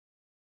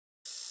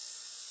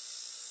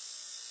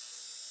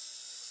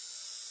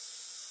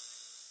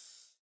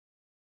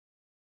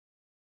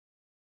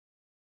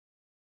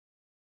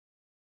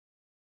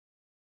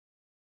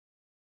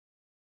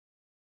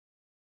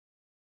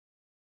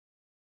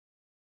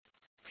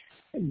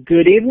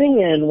Good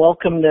evening and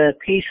welcome to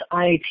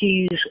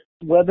PaceIT's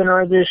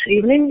webinar this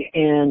evening.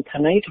 And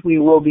tonight we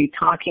will be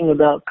talking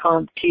about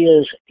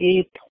CompTIA's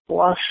A+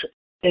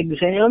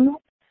 exam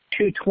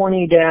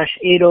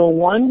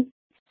 220-801.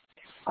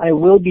 I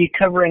will be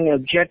covering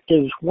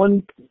objectives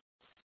 1.11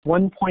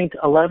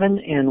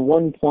 and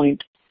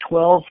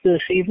 1.12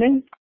 this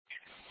evening.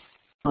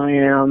 I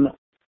am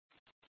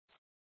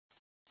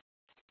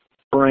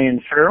Brian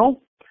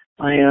Ferrill.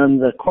 I am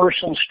the course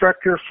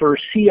instructor for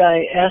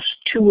CIS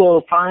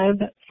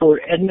 205 for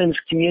Edmonds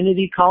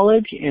Community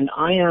College, and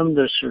I am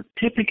the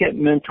certificate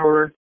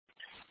mentor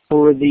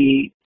for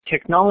the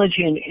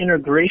Technology and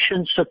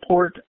Integration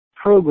Support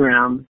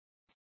Program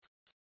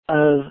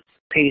of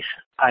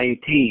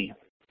PaceIT.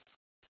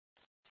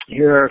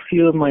 Here are a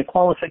few of my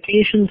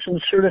qualifications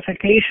and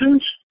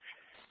certifications.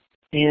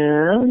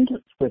 And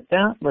with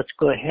that, let's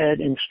go ahead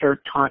and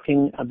start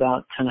talking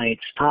about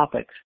tonight's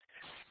topics.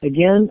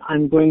 Again,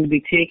 I'm going to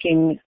be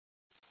taking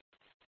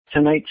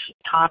tonight's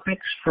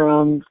topics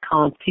from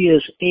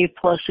CompTIA's A+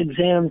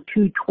 exam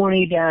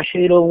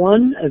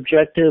 220-801,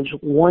 objectives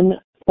 1.11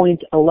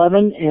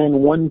 and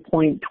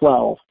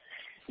 1.12.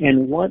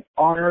 And what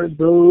are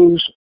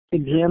those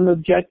exam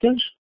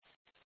objectives?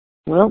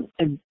 Well,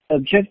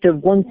 objective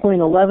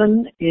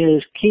 1.11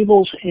 is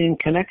cables and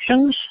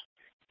connections,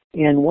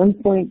 and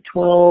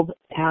 1.12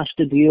 has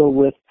to deal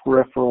with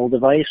peripheral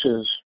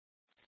devices.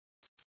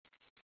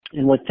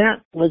 And with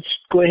that, let's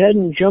go ahead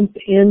and jump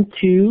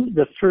into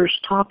the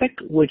first topic,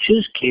 which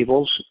is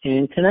cables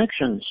and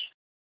connections.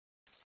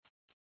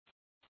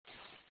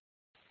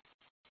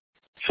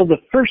 So the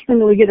first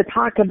thing we get to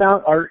talk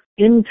about are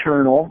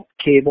internal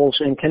cables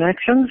and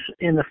connections.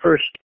 And the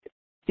first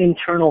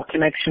internal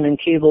connection and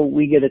cable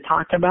we get to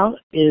talk about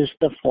is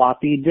the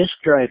floppy disk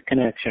drive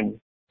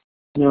connection.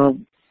 Now,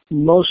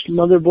 most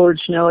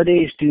motherboards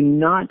nowadays do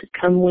not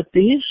come with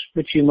these,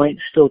 but you might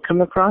still come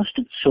across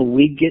it, so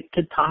we get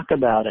to talk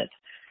about it.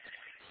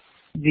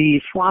 The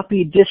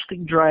floppy disk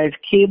drive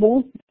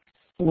cable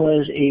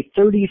was a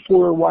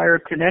 34-wire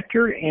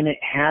connector, and it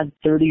had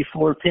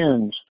 34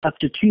 pins. Up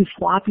to 2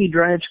 floppy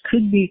drives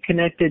could be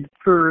connected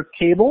per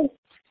cable,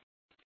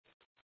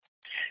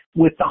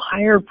 with the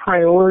higher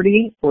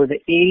priority, or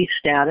the A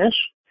status,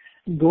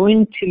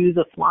 going to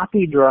the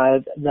floppy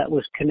drive that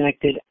was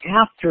connected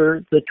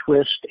after the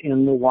twist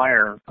in the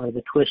wire, or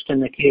the twist in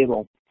the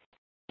cable.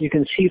 You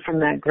can see from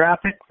that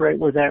graphic, right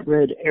where that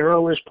red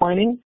arrow is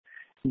pointing,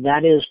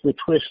 that is the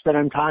twist that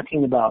I'm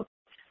talking about.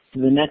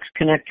 The next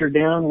connector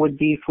down would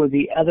be for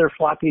the other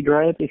floppy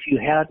drive if you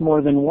had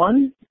more than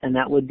one, and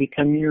that would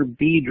become your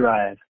B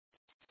drive.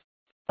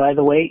 By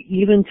the way,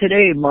 even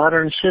today,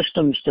 modern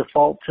systems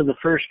default to the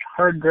first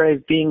hard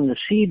drive being the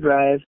C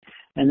drive,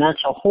 and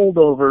that's a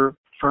holdover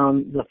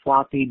from the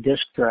floppy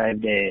disk drive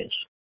days.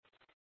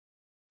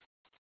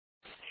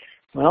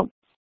 Well,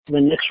 the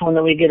next one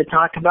that we get to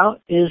talk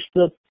about is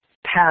the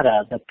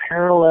PATA, the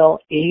parallel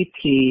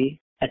AT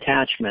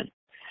attachment.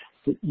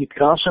 You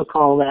could also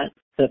call that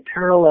the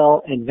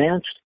parallel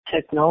advanced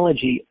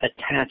technology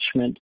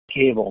attachment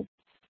cable.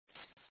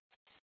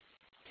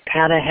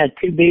 PATA had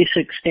 2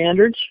 basic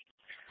standards.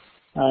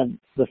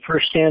 The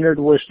first standard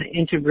was the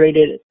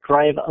Integrated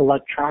Drive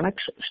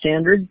Electronics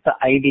standard, the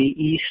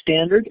IDE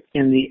standard,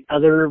 and the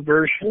other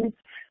version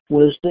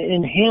was the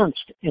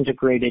Enhanced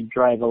Integrated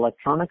Drive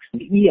Electronics,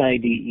 the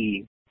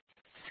EIDE.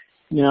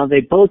 Now,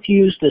 they both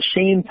used the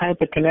same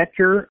type of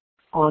connector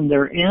on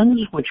their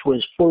ends, which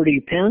was 40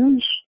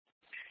 pins,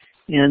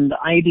 and the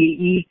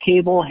IDE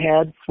cable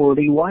had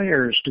 40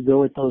 wires to go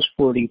with those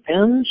 40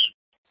 pins.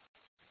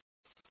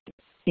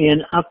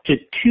 And up to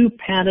 2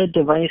 PATA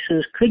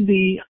devices could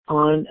be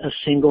on a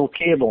single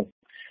cable.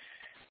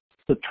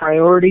 The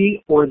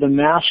priority or the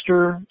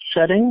master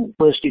setting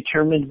was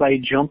determined by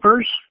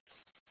jumpers,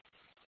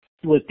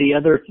 with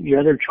your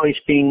other choice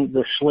being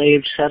the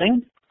slave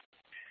setting,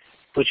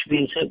 which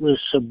means it was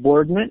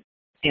subordinate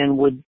and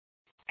would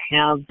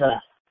have the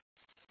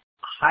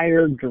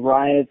higher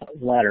drive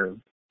ladder.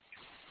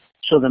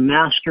 So the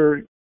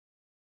master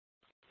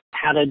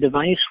PATA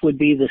device would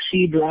be the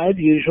C drive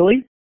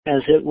usually,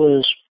 as it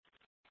was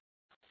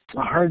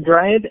a hard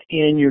drive,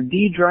 and your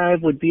D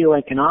drive would be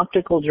like an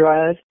optical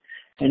drive,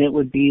 and it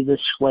would be the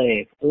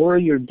slave. Or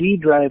your D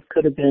drive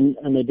could have been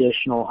an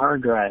additional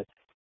hard drive.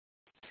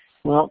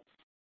 Well,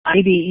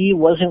 IDE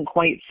wasn't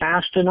quite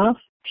fast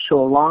enough,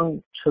 so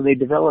they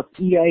developed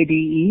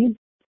EIDE.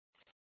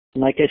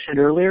 Like I said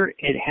earlier,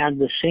 it had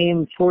the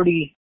same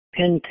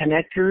 40-pin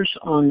connectors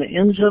on the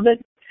ends of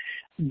it,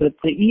 but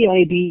the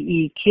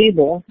EIDE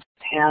cable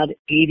had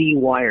 80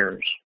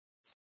 wires.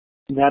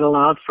 That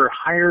allowed for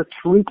higher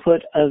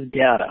throughput of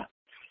data.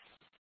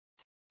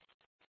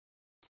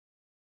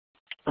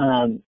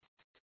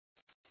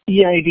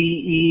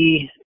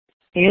 EIDE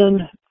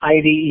and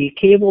IDE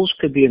cables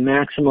could be a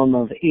maximum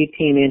of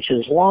 18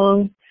 inches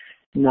long.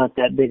 Not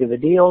that big of a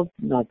deal,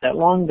 not that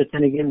long, but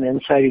then again, the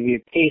inside of your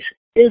case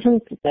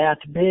isn't that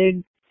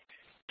big,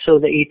 so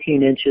the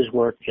 18 inches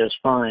work just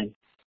fine.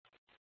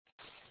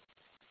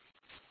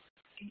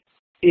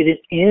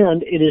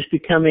 it is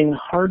becoming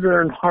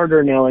harder and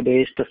harder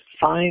nowadays to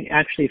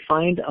actually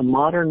find a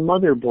modern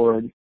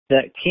motherboard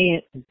that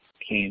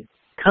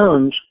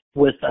comes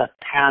with a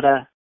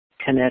PaceIT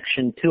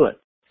connection to it.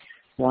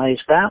 Why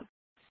is that?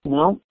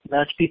 Well,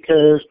 that's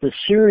because the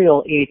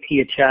serial AT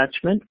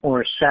attachment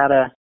or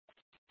SATA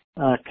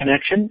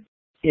connection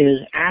is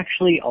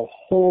actually a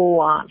whole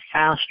lot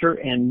faster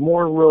and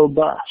more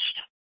robust.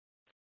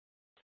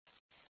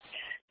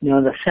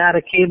 Now, the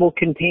SATA cable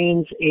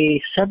contains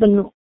a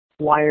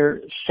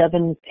 7-wire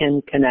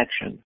 7-pin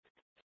connection.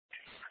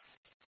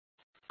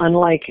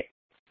 Unlike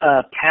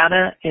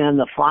PaceIT and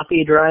the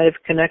floppy drive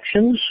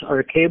connections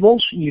or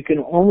cables, you can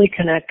only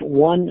connect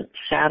one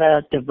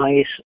SATA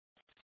device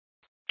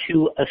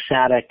to a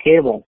SATA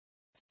cable.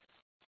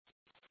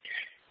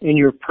 And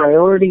your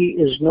priority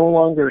is no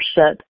longer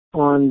set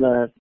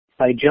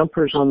by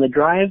jumpers on the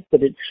drive,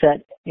 but it's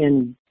set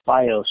in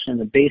BIOS, in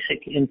the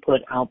basic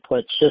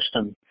input-output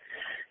system.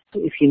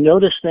 If you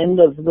notice the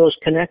end of those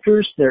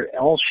connectors, they're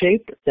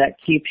L-shaped. That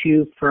keeps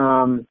you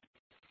from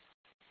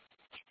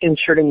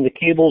inserting the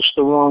cables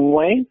the wrong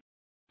way.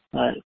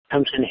 It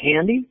comes in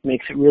handy,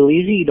 makes it real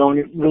easy. You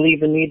don't really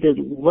even need to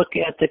look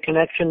at the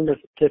connection to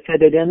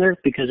fit it in there,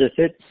 because if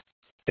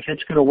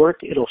it's going to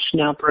work, it'll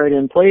snap right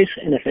in place,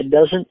 and if it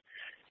doesn't,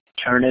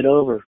 turn it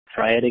over,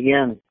 try it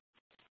again.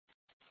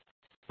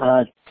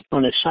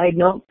 On a side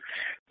note,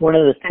 one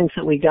of the things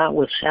that we got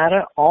with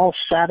SATA, all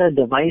SATA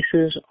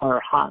devices are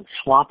hot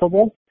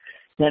swappable.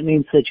 That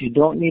means that you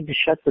don't need to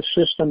shut the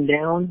system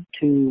down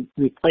to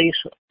replace,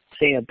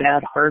 say, a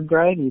bad hard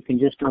drive. You can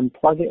just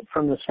unplug it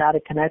from the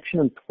SATA connection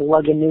and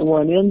plug a new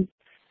one in.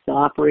 The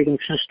operating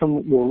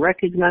system will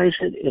recognize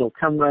it. It'll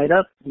come right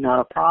up,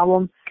 not a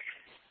problem.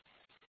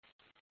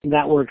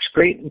 That works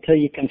great until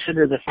you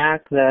consider the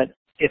fact that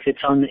if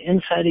it's on the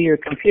inside of your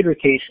computer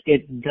case,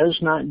 it does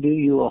not do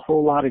you a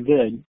whole lot of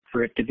good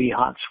for it to be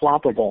hot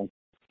swappable.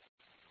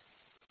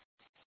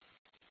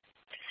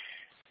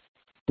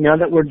 Now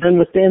that we're done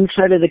with the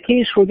inside of the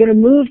case, we're going to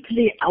move to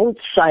the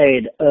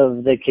outside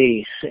of the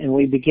case, and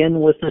we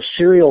begin with the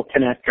serial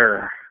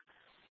connector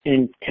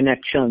and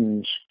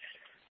connections.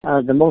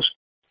 The most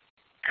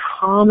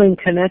common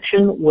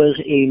connection was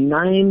a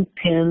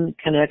 9-pin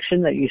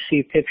connection that you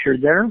see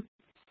pictured there.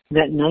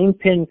 That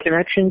 9-pin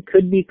connection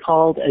could be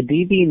called a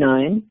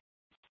DB9,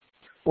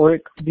 or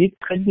it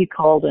could be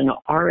called an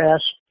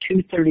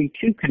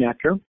RS-232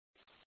 connector,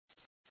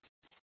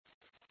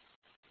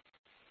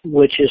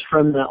 which is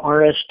from the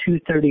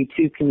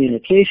RS-232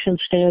 communication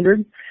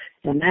standard,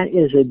 and that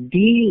is a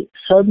D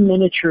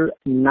subminiature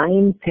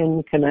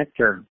 9-pin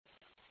connector.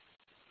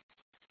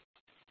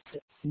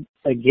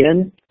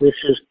 Again, this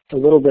is a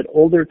little bit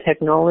older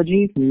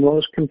technology.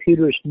 Most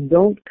computers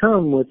don't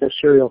come with a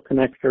serial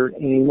connector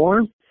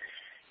anymore.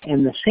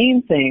 And the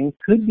same thing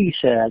could be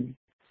said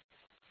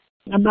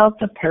about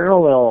the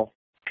parallel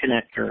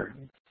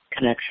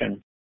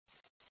connection.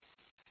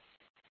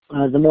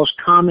 The most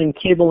common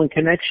cable and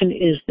connection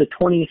is the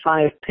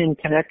 25-pin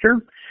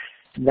connector.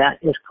 That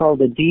is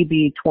called a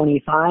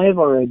DB25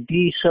 or a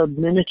D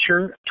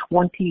subminiature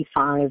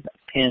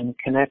 25-pin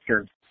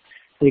connector.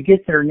 They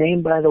get their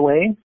name, by the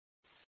way.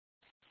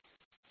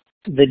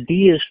 The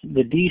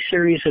D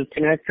series of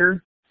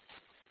connector,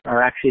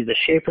 or actually the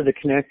shape of the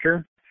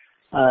connector,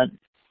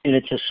 and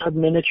it's a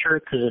subminiature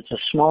because it's a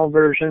small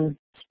version,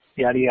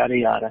 yada, yada,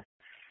 yada.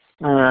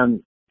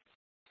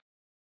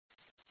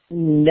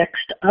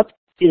 Next up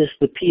is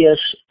the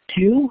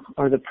PS2,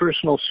 or the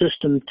Personal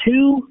System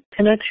 2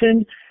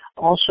 connection,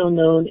 also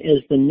known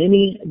as the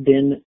Mini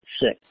DIN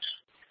 6.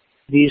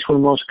 These were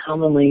most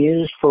commonly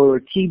used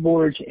for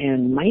keyboards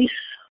and mice.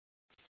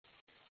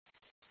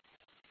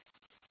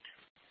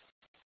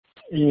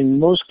 In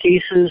most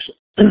cases,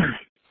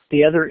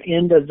 the other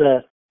end of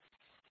the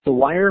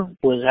wire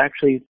was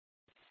actually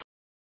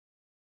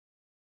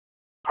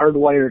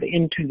hardwired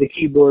into the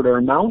keyboard or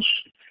mouse.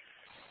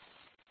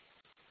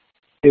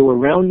 They were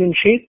round in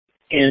shape,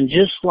 and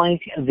just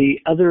like the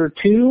other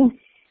two,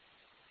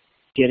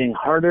 getting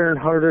harder and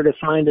harder to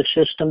find a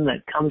system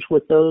that comes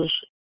with those.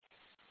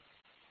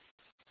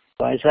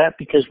 Why is that?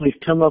 Because we've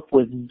come up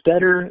with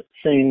better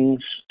things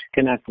to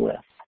connect with.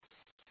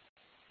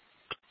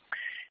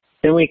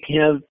 Then we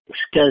have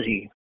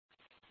SCSI.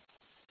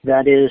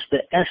 That is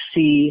the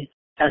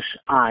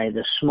SCSI,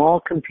 the Small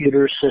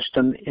Computer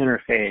System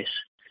Interface.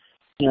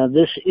 Now,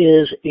 this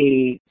is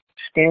a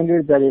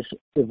standard that has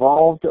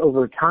evolved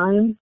over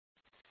time,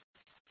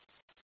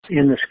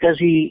 and the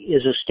SCSI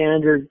is a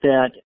standard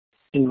that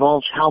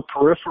involves how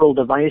peripheral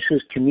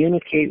devices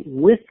communicate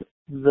with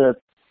the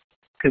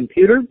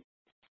computer,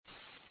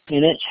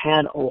 and it's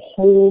had a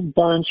whole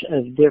bunch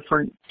of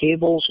different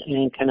cables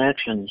and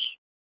connections.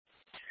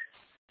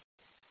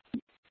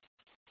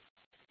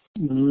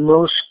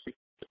 Most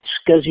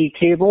SCSI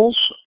cables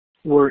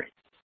were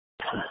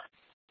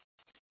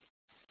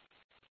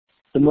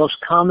the most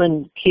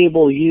common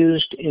cable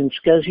used in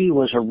SCSI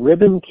was a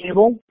ribbon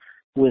cable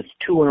with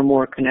 2 or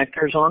more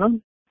connectors on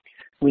them.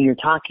 When you're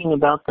talking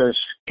about the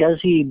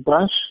SCSI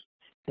bus,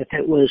 if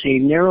it was a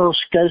narrow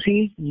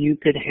SCSI, you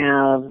could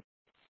have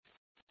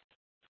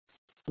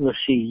let's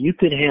see, you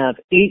could have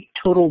 8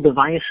 total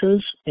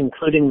devices,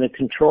 including the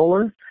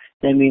controller.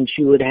 That means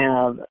you would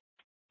have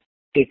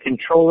a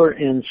controller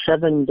and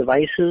 7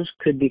 devices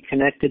could be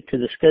connected to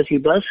the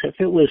SCSI bus. If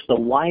it was the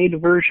wide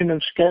version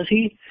of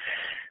SCSI,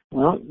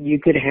 well, you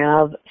could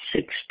have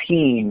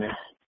 16,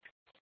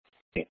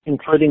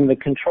 including the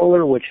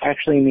controller, which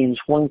actually means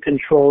 1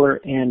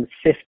 controller and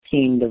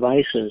 15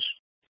 devices.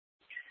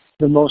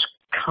 The most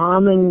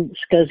common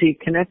SCSI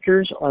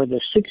connectors are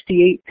the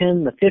 68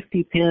 pin, the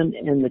 50 pin,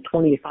 and the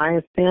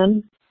 25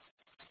 pin.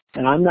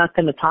 And I'm not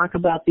going to talk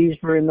about these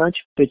very much,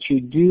 but you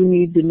do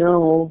need to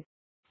know,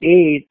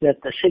 A,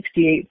 that the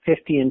 68,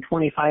 50, and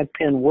 25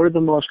 pin were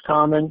the most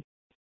common,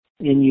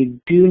 and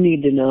you do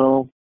need to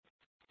know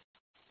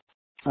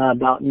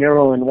about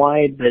narrow and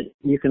wide, but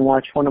you can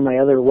watch one of my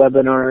other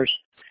webinars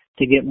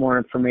to get more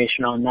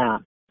information on that.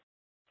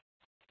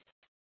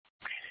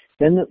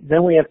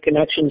 Then we have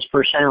connections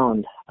for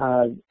sound.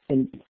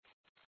 And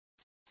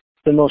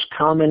the most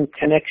common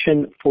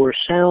connection for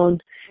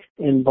sound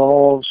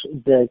involves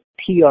the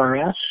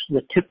TRS,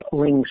 the tip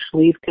ring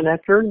sleeve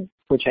connector,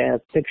 which I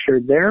have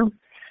pictured there.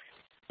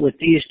 What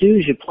these do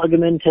is you plug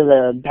them into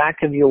the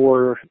back of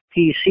your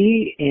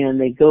PC and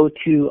they go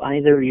to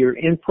either your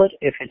input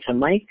if it's a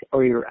mic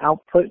or your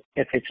output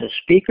if it's a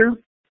speaker.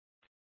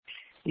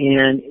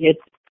 And it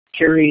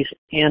carries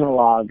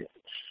analog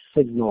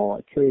signal.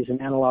 It carries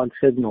an analog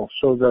signal.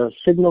 So the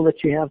signal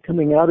that you have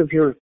coming out of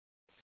your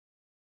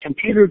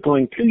computer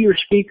going to your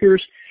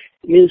speakers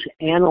is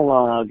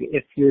analog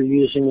if you're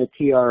using a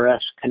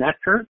TRS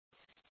connector.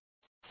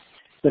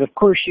 But of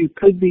course you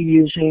could be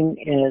using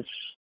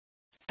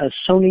a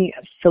Sony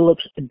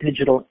Philips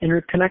digital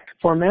interconnect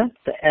format,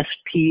 the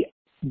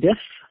SPDIF,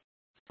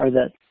 or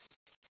the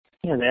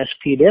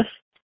SPDIF.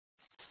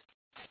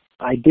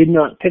 I did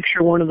not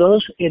picture one of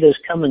those. It has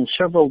come in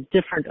several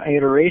different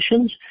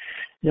iterations.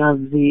 Now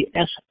the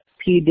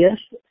SPDIF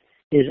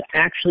is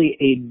actually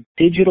a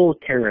digital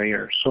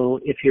carrier. So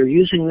if you're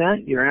using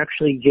that, you're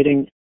actually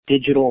getting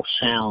digital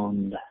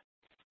sound.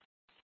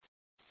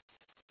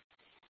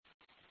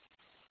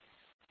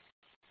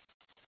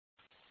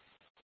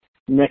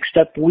 Next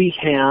up we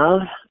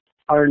have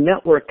our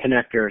network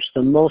connectors.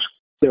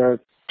 There are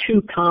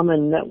 2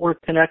 common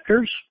network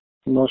connectors.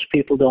 Most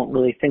people don't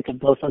really think of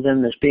both of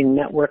them as being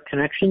network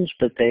connections,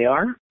 but they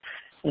are.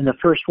 And the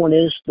first one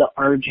is the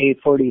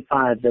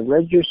RJ45, the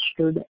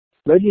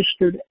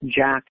registered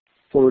jack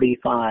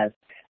 45.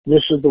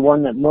 This is the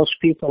one that most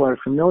people are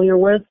familiar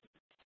with.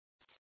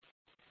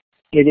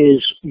 It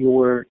is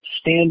your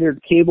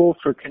standard cable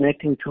for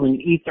connecting to an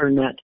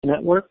Ethernet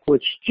network,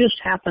 which just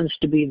happens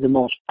to be the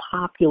most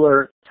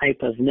popular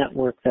type of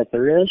network that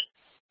there is,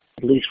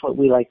 at least what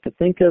we like to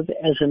think of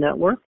as a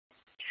network.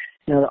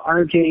 Now the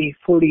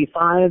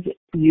RJ45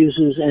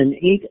 uses an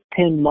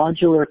 8-pin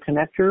modular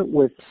connector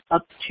with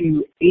up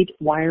to 8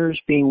 wires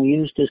being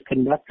used as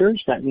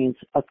conductors. That means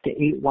up to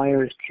 8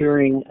 wires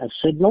carrying a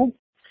signal.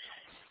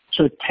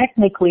 So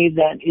technically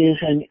that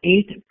is an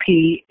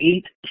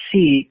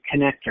 8P8C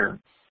connector,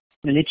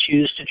 and it's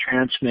used to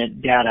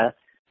transmit data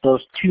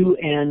both to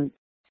and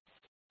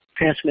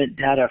transmit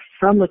data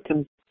from a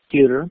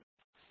computer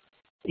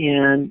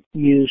and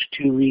used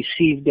to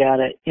receive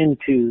data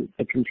into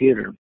the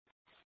computer.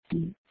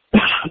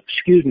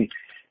 Excuse me.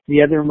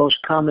 The other most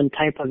common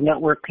type of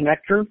network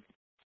connector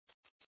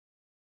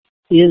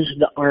is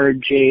the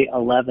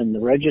RJ11, the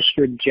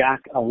registered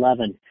jack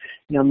 11.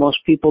 Now most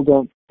people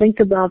don't think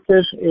about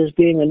this as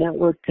being a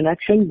network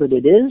connection, but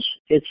it is.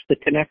 It's the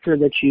connector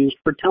that's used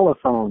for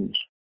telephones.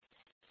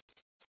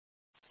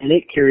 And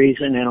it carries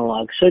an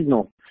analog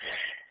signal.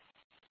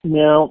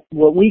 Now,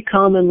 what we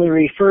commonly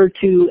refer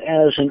to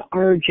as an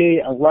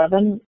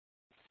RJ11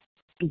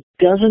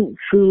 doesn't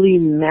truly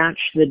match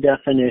the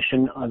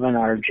definition of an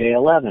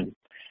RJ11.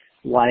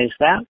 Why is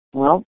that?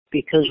 Well,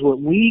 because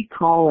what we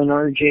call an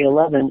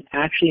RJ11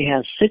 actually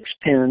has 6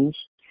 pins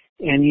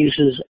and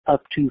uses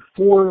up to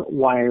 4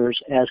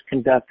 wires as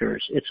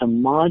conductors. It's a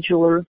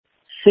modular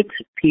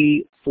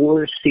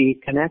 6P4C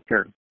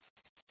connector.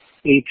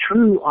 A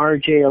true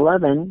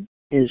RJ11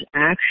 is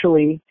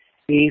actually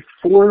a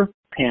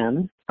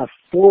 4-pin, a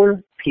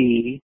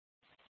 4P,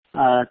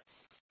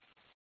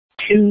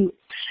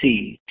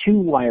 2C,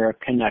 2-wire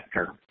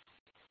connector.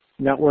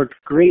 That worked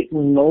great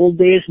in the old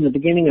days in the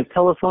beginning of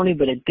telephony,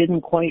 but it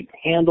didn't quite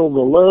handle the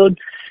load,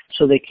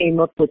 so they came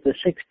up with the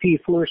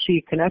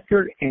 6P4C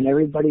connector, and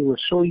everybody was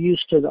so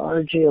used to the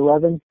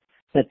RJ11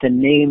 that the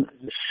name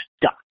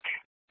stuck.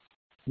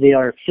 They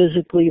are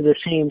physically the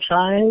same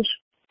size,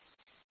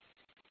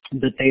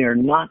 but they are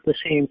not the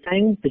same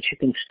thing, but you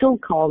can still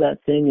call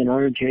that thing an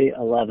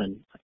RJ11.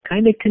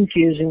 Kind of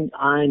confusing,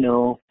 I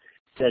know,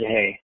 but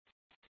hey,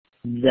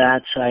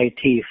 that's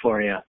IT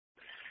for you.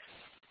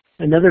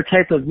 Another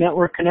type of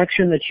network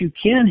connection that you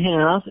can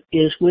have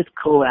is with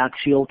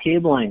coaxial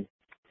cabling.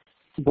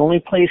 The only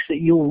place that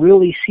you'll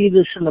really see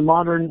this in the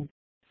modern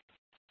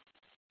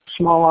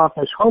small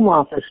office, home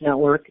office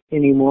network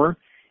anymore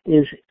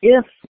is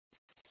if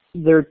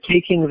they're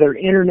taking their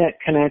internet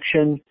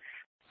connection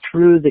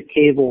through the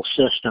cable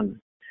system.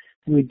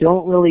 We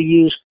don't really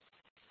use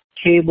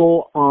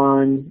cable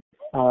on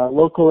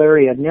local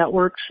area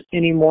networks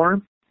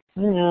anymore.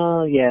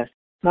 Well, yeah,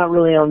 not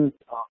really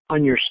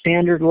on your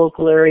standard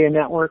local area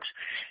networks.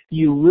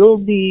 You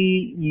will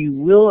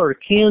or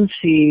can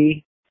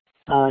see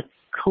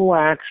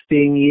coax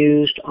being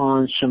used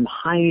on some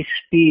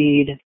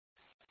high-speed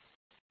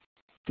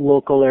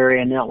local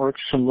area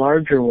networks, some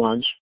larger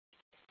ones,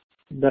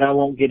 but I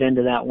won't get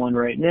into that one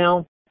right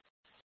now.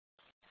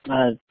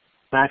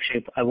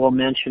 Actually, I will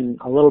mention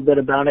a little bit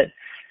about it.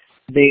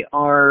 They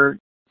are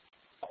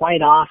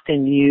quite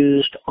often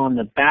used on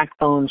the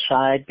backbone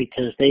side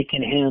because they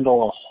can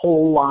handle a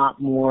whole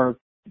lot more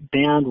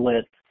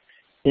bandwidth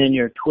than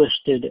your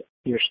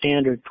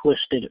standard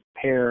twisted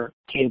pair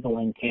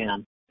cabling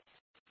can.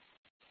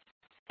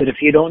 But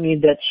if you don't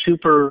need that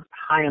super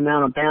high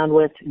amount of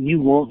bandwidth,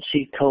 you won't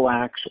see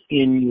coax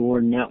in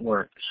your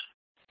networks.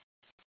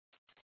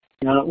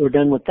 Now that we're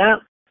done with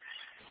that,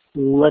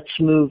 let's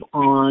move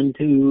on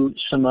to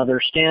some other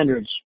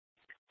standards.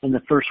 And the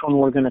first one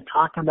we're going to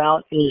talk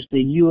about is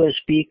the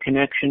USB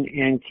connection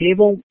and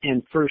cable.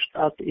 And first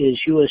up is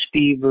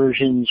USB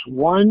versions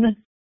 1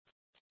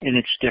 and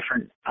its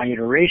different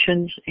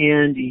iterations,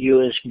 and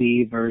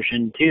USB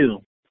version 2.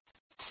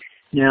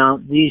 Now,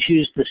 these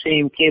use the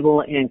same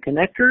cable and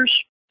connectors,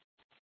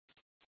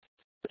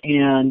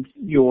 and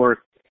your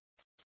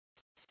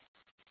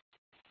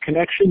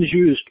connections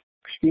used,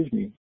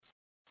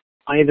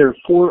 either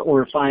 4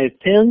 or 5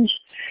 pins,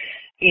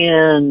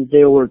 and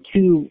there were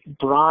 2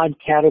 broad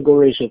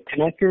categories of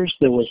connectors.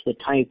 There was the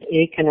type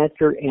A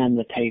connector and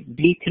the type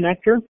B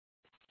connector.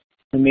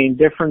 The main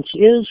difference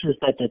is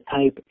that the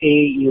type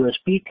A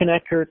USB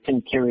connector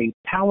can carry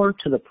power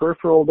to the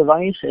peripheral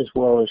device as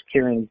well as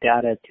carrying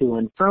data to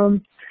and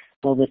from,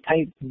 while the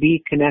type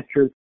B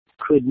connector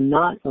could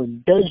not or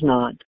does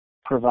not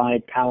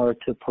provide power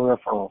to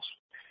peripherals.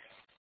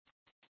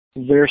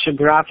 There's a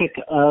graphic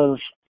of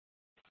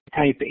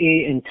type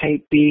A and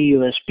type B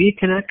USB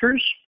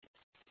connectors.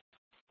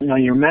 Now,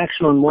 your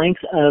maximum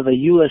length of a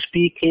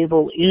USB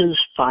cable is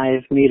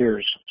 5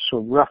 meters, so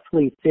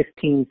roughly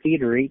 15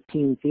 feet or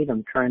 18 feet.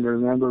 I'm trying to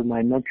remember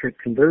my metric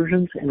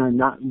conversions, and I'm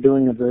not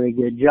doing a very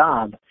good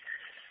job.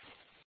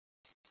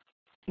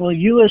 Well,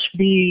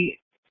 USB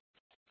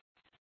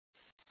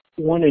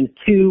 1 and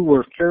 2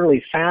 were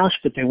fairly fast,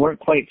 but they weren't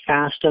quite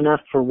fast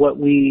enough for what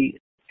we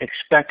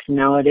expect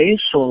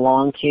nowadays, so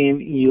along came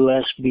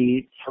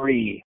USB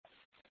 3.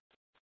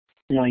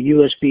 Now,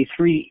 USB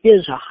 3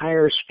 is a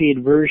higher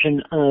speed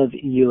version of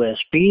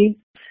USB.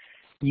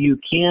 You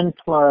can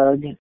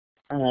plug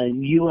a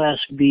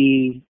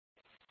USB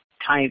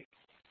type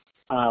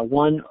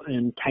 1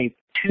 and type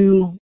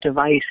 2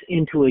 device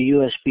into a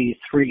USB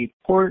 3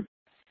 port.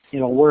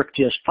 It'll work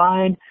just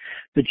fine,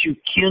 but you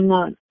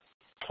cannot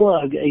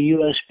plug a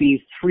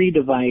USB 3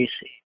 device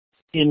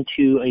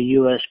into a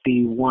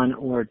USB 1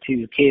 or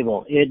 2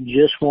 cable. It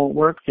just won't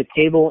work. The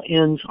cable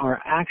ends are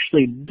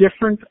actually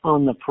different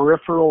on the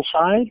peripheral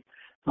side,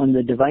 on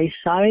the device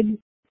side,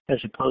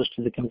 as opposed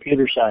to the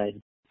computer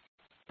side.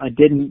 I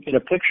didn't get a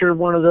picture of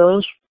one of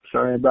those.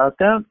 Sorry about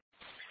that.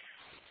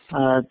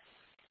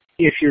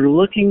 If you're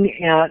looking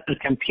at a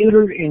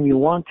computer and you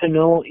want to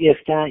know if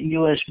that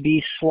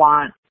USB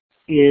slot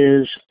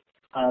is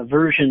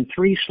version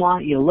 3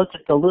 slot, you look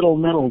at the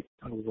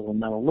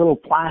little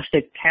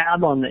plastic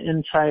tab on the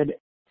inside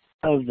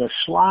of the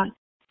slot.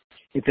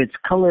 If it's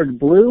colored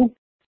blue,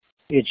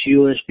 it's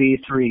USB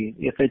 3.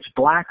 If it's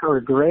black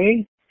or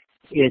gray,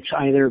 it's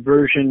either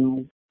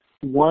version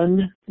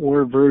 1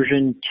 or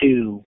version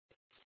 2.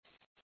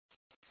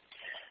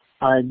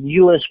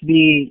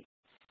 USB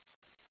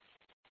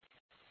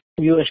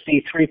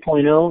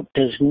 3.0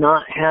 does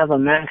not have a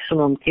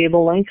maximum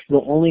cable length.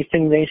 The only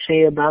thing they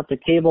say about the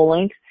cable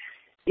length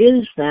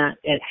is that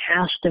it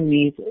has to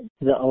meet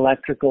the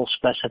electrical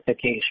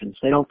specifications.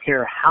 They don't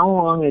care how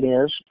long it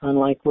is,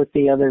 unlike with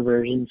the other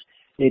versions.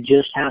 It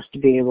just has to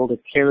be able to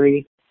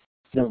carry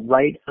the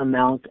right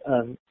amount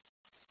of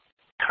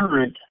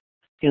current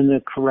in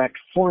the correct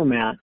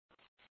format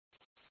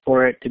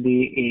for it to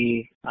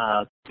be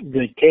a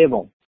good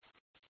cable.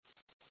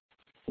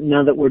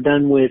 Now that we're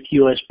done with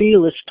USB,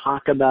 let's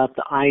talk about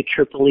the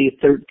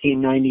IEEE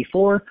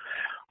 1394,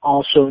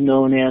 also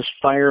known as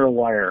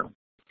FireWire.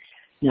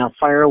 Now,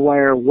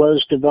 FireWire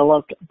was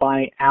developed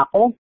by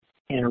Apple,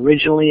 and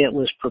originally it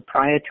was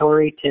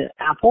proprietary to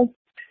Apple,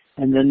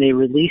 and then they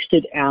released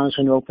it as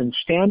an open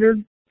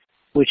standard,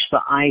 which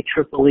the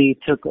IEEE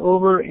took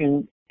over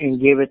and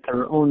gave it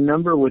their own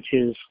number, which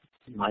is,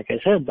 like I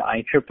said, the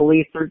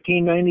IEEE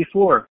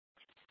 1394.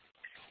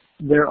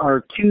 There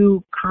are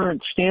 2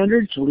 current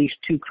standards, at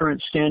least 2 current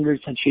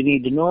standards that you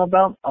need to know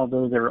about,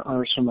 although there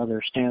are some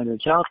other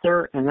standards out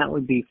there, and that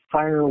would be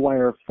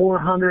FireWire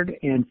 400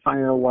 and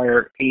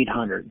FireWire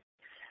 800.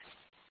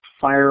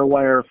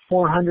 FireWire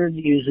 400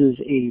 uses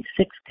a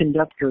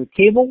 6-conductor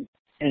cable,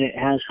 and it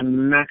has a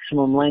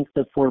maximum length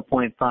of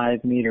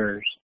 4.5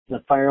 meters.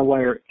 The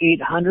FireWire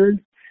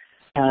 800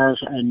 has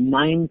a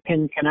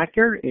 9-pin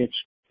connector. It's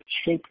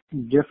shaped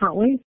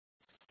differently.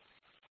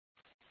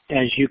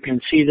 As you can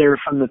see there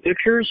from the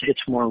pictures,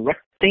 it's more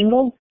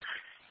rectangle.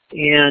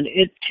 and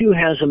it too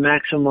has a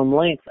maximum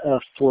length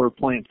of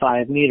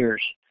 4.5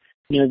 meters.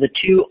 Now, the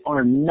two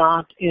are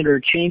not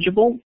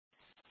interchangeable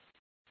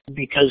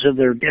because of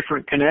their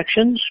different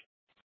connections,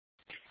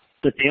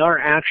 but they are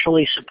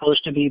actually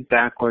supposed to be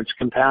backwards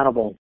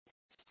compatible.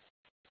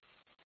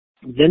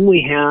 Then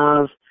we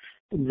have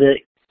the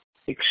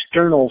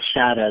external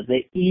SATA,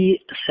 the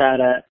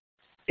eSATA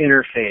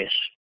interface,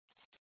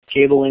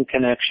 cable and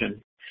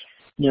connection.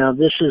 Now,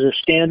 this is a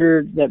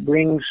standard that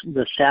brings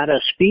the SATA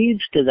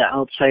speeds to the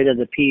outside of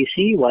the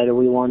PC. Why do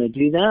we want to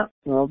do that?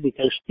 Well,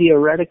 because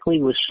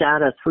theoretically with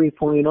SATA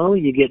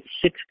 3.0, you get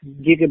 6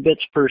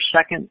 gigabits per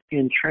second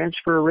in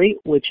transfer rate,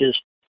 which is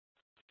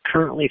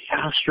currently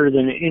faster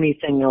than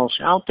anything else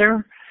out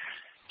there.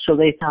 So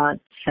they thought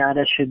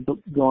SATA should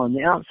go on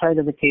the outside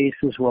of the case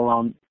as well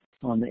on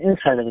the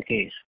inside of the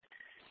case.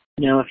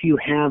 Now, if you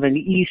have an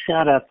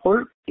eSATA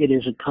port, it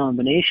is a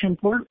combination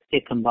port.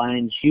 It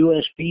combines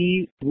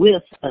USB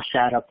with a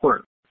SATA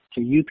port.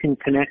 So you can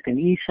connect an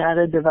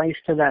eSATA device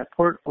to that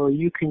port, or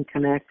you can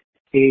connect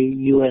a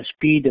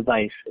USB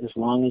device, as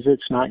long as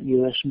it's not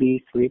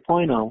USB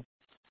 3.0,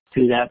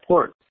 to that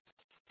port.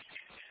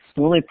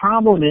 The only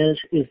problem is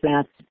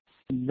that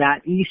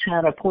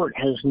eSATA port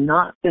has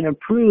not been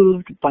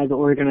approved by the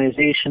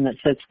organization that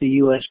sets the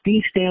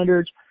USB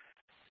standards,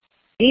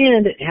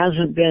 and it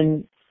hasn't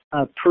been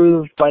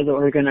approved by the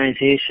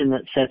organization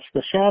that sets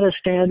the SATA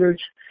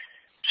standards.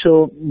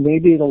 So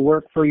maybe it'll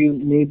work for you,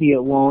 maybe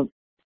it won't.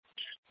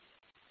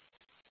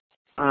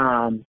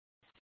 Kind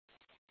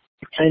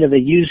of a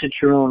use at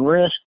your own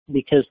risk,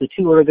 because the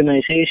two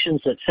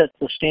organizations that set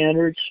the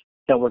standards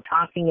that we're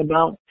talking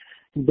about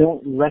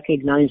don't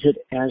recognize it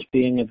as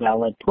being a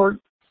valid port,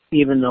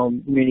 even though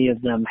many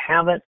of them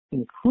have it,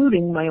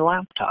 including my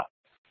laptop.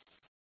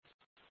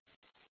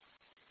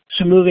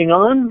 So moving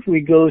on,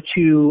 we go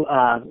to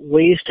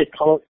ways to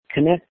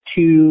connect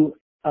to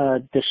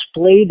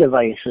display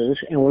devices,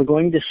 and we're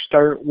going to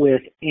start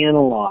with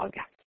analog.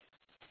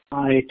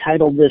 I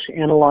titled this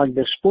Analog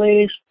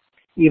Displays,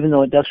 even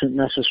though it doesn't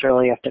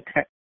necessarily have to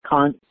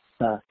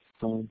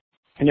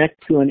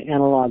connect to an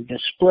analog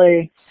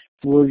display.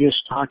 We're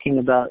just talking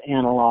about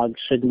analog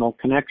signal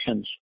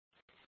connections.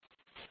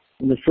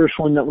 And the first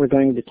one that we're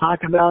going to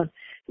talk about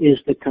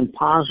is the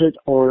composite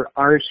or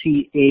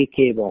RCA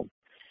cable.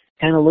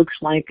 Kind of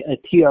looks like a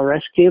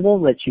TRS cable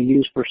that you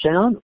use for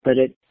sound, but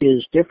it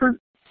is different.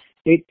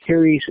 It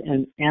carries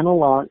a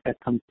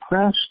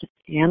compressed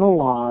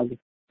analog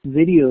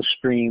video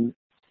stream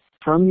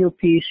from your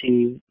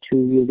PC to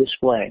your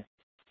display.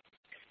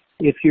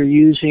 If you're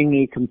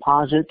using a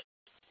composite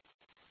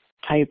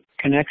type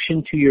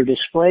connection to your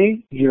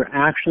display, you're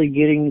actually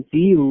getting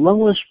the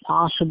lowest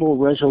possible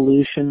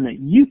resolution that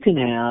you can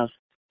have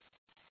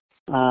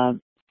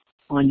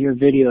on your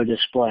video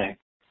display.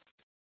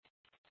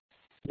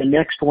 The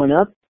next one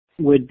up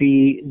would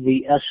be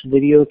the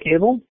S-Video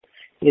cable.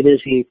 It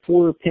is a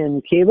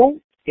 4-pin cable.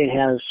 It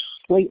has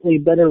slightly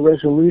better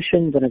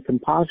resolution than a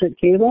composite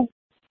cable.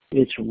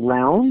 It's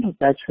round.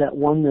 That's that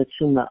one that's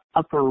in the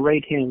upper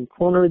right-hand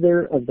corner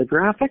there of the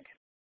graphic.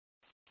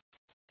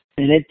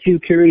 And it too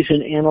carries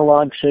an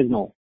analog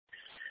signal.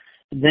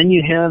 Then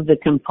you have the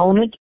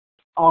component,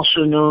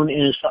 also known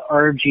as the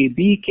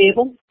RGB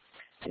cable.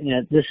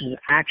 And this is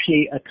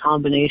actually a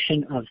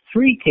combination of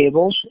 3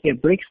 cables.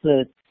 It breaks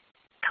the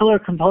color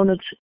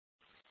components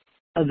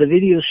of the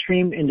video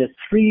stream into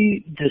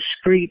 3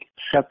 discrete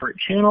separate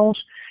channels.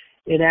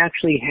 It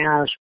actually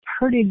has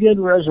pretty good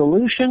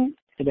resolution.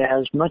 It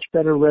has much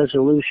better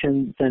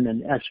resolution than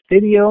an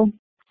S-Video.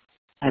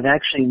 I've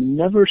actually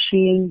never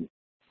seen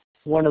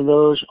one of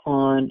those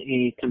on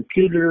a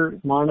computer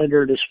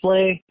monitor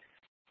display,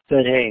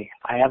 but hey,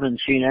 I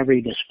haven't seen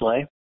every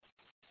display.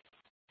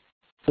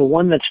 The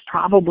one that's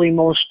probably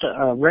most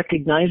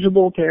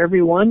recognizable to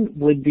everyone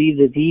would be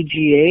the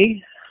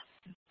VGA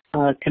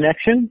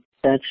connection.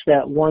 That's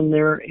that one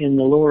there in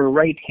the lower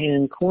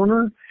right-hand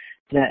corner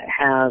that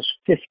has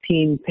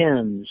 15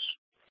 pins.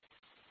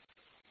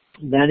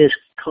 That is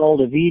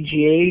called a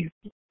VGA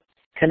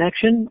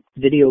connection,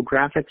 Video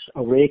Graphics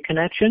Array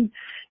Connection.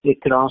 It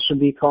could also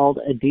be called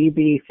a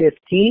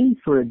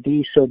DB15 for a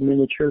D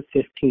sub-miniature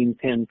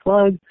 15-pin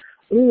plug,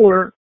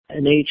 or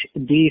an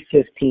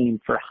HD15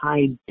 for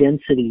high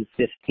density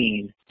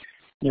 15.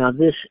 Now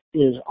this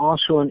is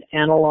also an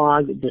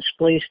analog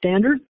display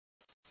standard,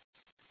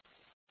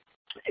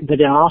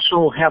 but it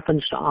also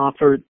happens to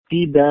offer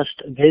the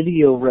best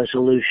video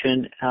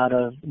resolution out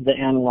of the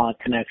analog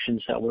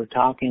connections that we're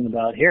talking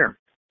about here.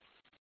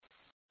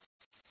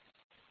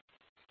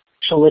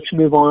 So let's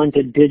move on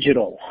to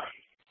digital.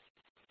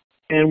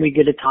 And we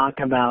get to talk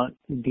about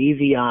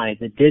DVI,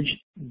 the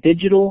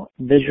Digital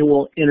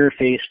Visual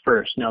Interface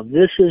first. Now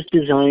this is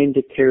designed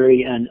to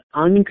carry an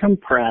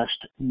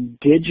uncompressed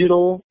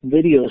digital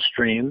video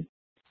stream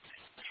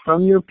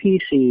from your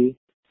PC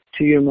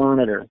to your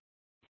monitor.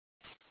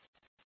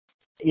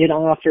 It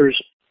offers,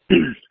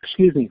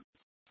 it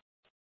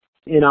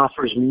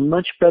offers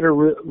much better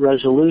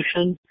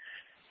resolution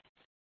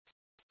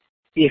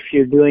if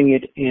you're doing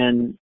it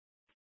in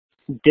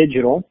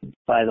digital,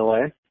 by the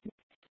way.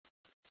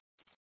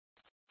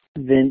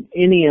 than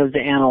any of the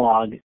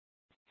analog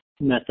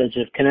methods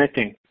of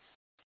connecting.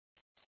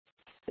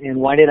 And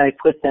why did I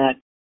put that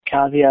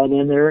caveat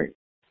in there?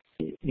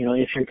 You know,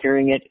 if you're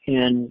carrying it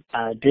in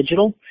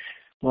digital,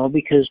 well,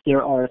 because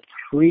there are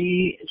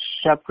 3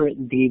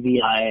 separate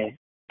DVI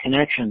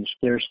connections.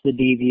 There's the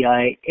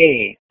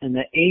DVI-A, and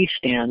the A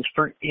stands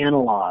for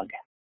analog.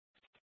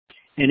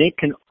 And it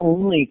can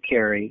only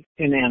carry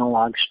an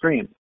analog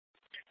stream.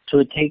 So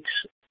it takes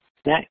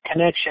that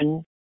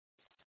connection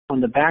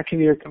on the back of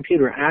your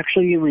computer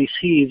actually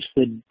receives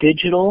the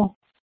digital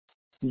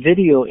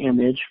video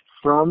image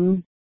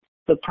from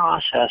the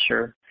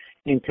processor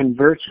and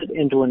converts it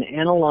into an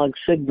analog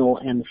signal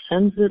and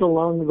sends it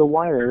along the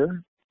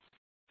wire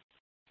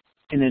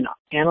in an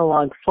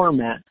analog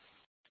format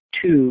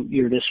to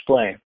your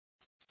display.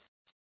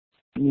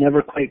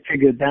 Never quite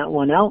figured that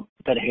one out,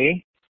 but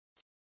hey,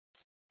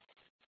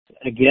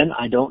 again,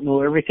 I don't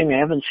know everything. I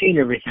haven't seen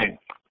everything.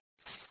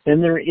 Then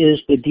there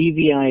is the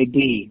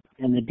DVI-D,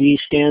 and the D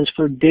stands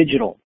for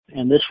digital,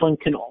 and this one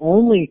can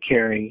only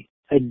carry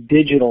a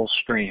digital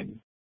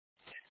stream.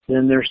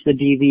 Then there's the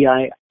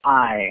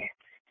DVI-I,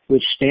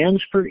 which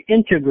stands for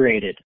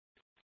integrated,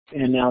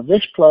 and now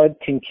this plug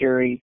can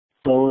carry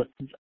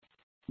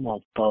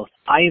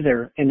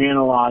either an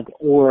analog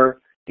or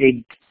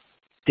a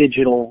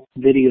digital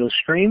video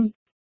stream,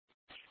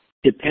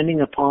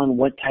 depending upon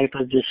what type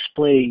of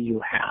display you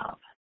have.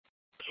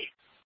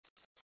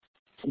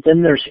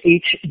 Then there's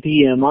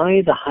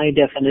HDMI, the high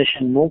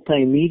definition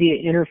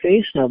multimedia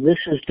interface. Now this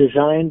is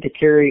designed to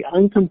carry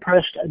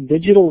uncompressed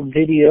digital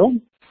video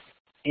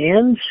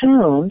and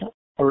sound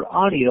or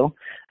audio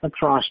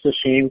across the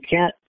same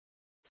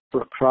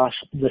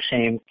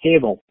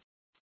cable.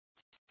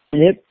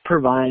 And it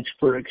provides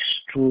for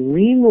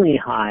extremely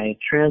high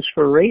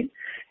transfer rate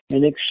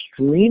and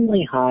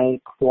extremely high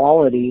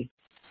quality.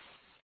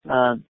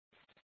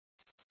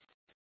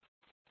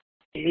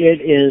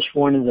 It is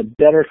one of the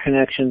better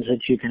connections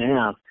that you can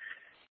have.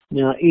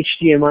 Now,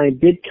 HDMI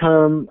did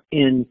come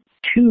in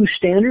 2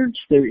 standards.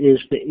 There is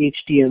the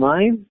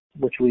HDMI,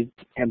 which we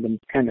have been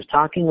kind of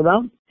talking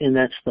about, and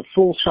that's the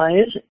full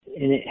size,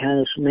 and it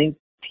has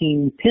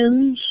 19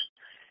 pins.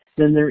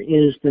 Then there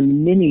is the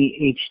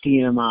mini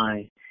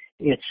HDMI.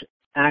 It's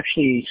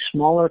actually a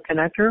smaller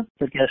connector,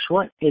 but guess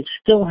what? It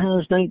still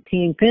has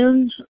 19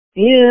 pins,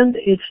 and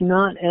it's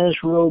not as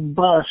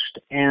robust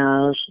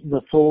as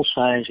the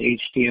full-size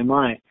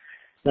HDMI.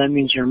 That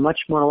means you're much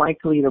more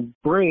likely to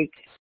break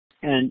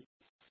a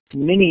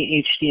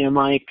mini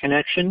HDMI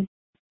connection,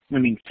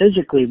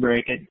 physically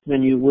break it,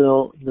 than you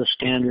will the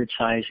standard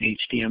size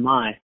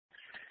HDMI.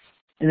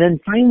 And then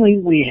finally,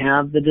 we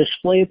have the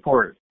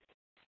DisplayPort.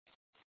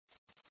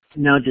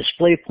 Now,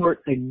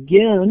 DisplayPort,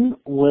 again,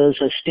 was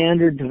a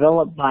standard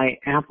developed by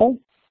Apple.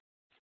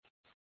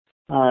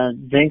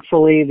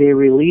 Thankfully, they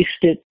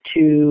released it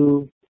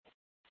to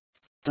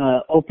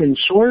open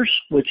source,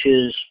 which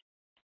is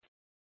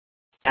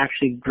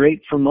actually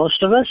great for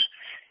most of us.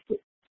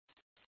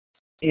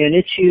 And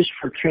it's used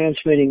for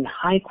transmitting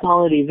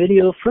high-quality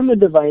video from a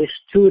device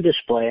to a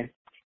display.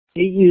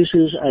 It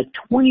uses a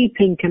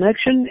 20-pin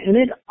connection, and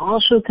it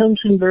also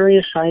comes in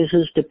various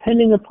sizes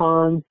depending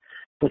upon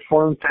the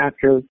form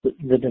factor of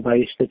the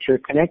device that you're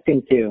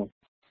connecting to.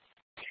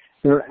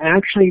 They're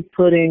actually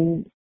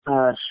putting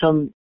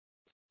some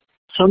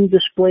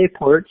display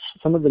ports,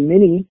 some of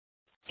the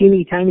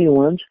teeny tiny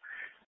ones,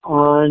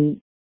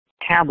 on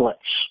tablets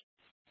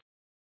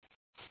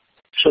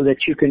so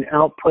that you can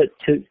output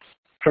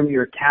from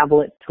your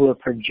tablet to a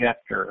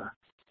projector.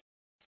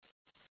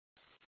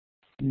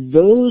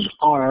 Those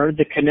are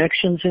the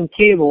connections and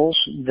cables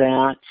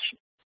that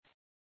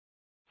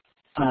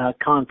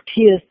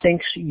CompTIA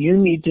thinks you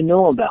need to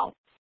know about.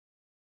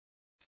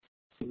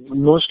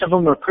 Most of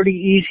them are pretty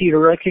easy to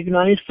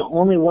recognize. The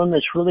only one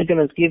that's really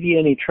going to give you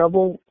any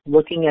trouble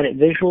looking at it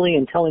visually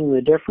and telling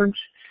the difference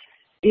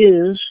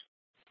is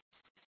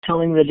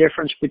telling the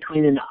difference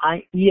between an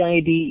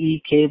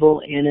EIDE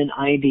cable and an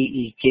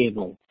IDE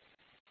cable.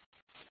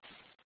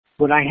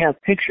 What I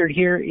have pictured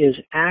here is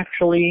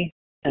actually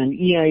an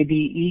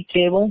EIDE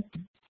cable.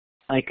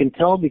 I can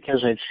tell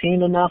because I've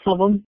seen enough of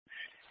them.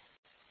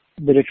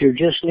 But if you're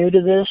just new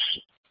to this,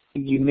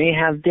 you may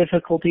have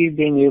difficulty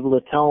being able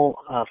to tell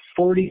a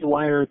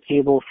 40-wire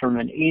cable from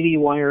an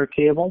 80-wire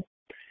cable.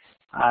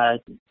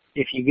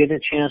 If you get a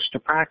chance to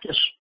practice,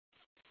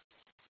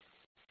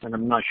 and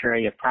I'm not sure how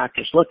you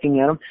practice looking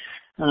at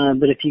them,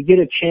 but if you get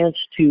a chance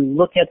to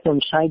look at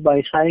them side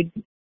by side,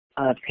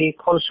 pay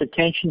close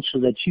attention so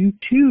that you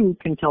too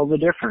can tell the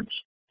difference.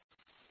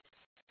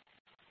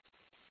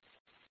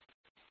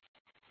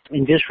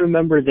 And just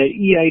remember that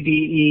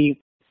EIDE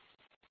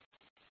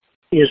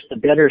is the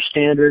better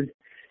standard,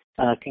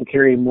 can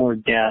carry more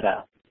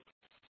data.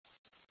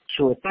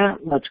 So with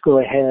that, let's go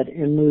ahead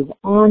and move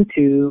on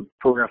to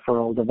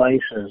peripheral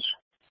devices,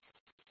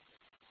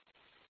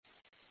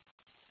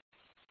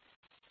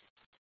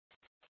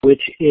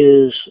 which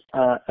is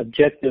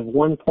objective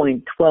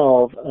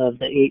 1.12 of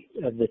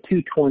the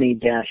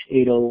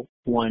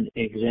 220-801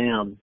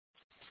 exam.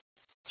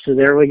 So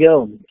there we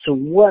go. So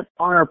what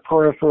are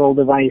peripheral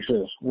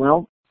devices?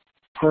 Well,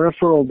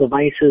 peripheral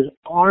devices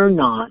are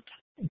not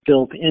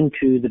built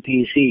into the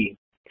PC.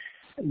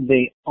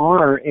 They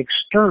are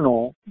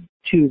external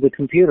to the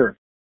computer.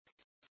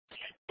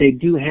 They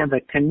do have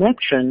a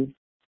connection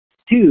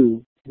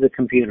to the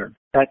computer.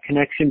 That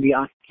connection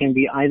can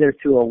be either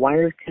through a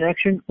wired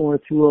connection or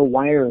through a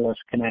wireless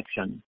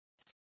connection.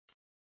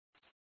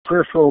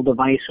 Peripheral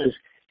devices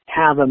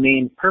have a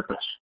main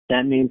purpose.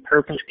 That main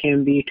purpose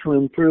can be to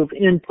improve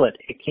input.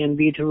 It can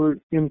be to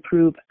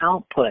improve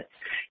output.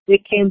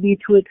 It can be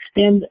to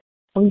extend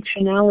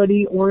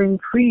functionality or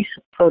increase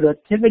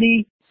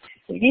productivity,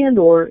 and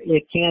or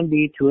it can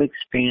be to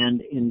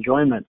expand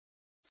enjoyment.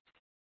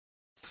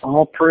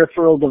 All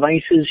peripheral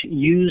devices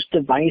use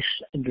device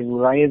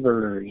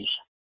drivers.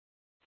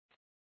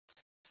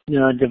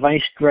 The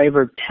device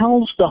driver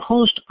tells the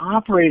host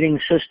operating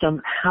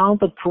system how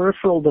the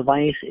peripheral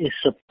device is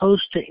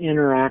supposed to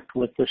interact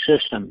with the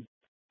system.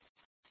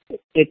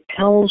 It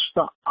tells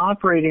the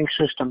operating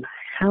system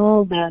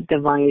how that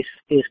device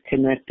is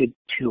connected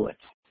to it.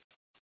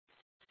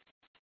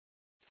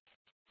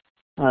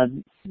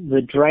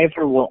 The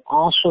driver will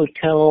also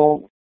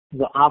tell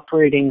the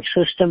operating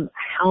system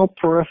how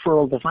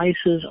peripheral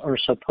devices are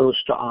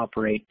supposed to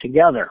operate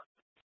together.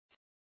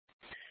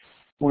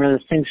 One of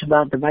the things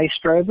about device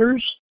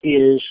drivers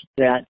is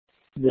that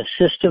the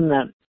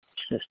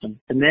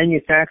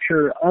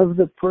manufacturer of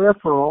the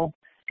peripheral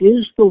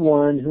is the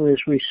one who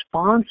is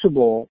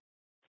responsible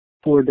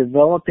for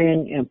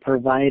developing and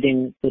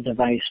providing the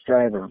device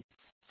driver.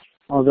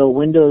 Although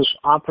Windows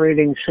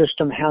operating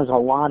system has a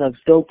lot of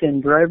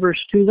built-in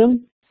drivers to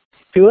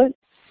it,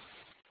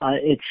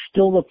 it's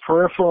still the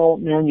peripheral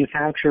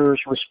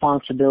manufacturer's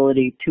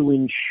responsibility to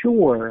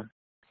ensure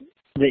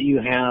that you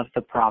have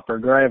the proper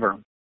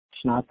driver.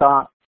 It's not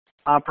the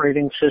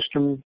operating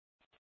system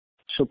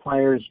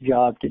supplier's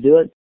job to do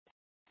it.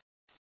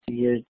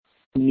 You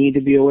need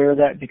to be aware of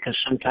that because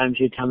sometimes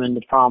you come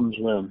into problems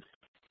with them.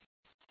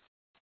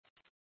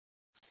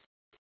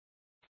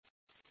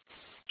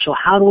 So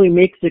how do we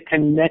make the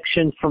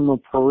connection from a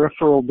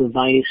peripheral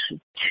device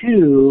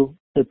to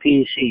the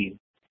PC?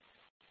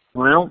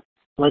 Well,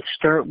 let's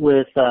start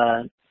with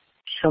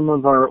some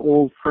of our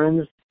old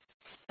friends,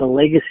 the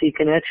legacy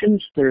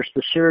connections. There's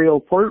the serial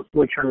port,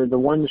 which are the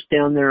ones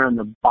down there on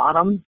the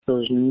bottom,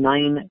 those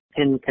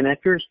 9-pin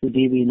connectors, the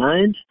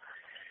DB9s.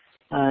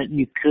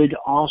 You could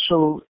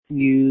also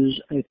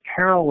use a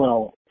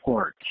parallel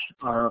port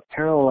or a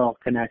parallel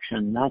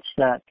connection. That's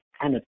that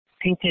kind of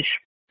pinkish,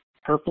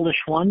 purplish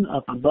one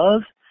up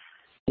above,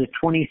 the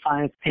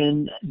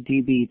 25-pin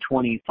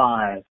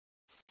DB25.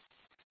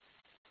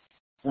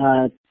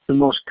 The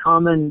most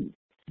common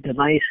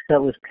device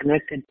that was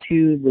connected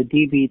to the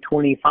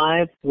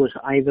DB25 was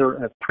either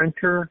a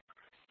printer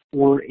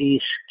or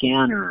a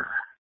scanner.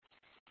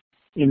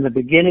 In the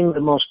beginning, the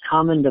most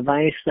common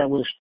device that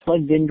was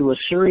plugged into a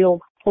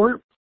serial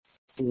port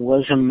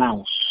was a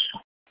mouse.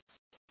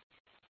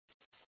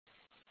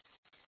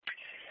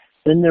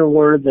 Then there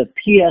were the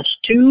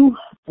PS2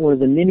 or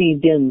the Mini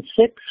DIN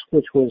 6,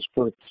 which was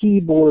for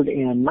keyboard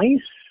and mice.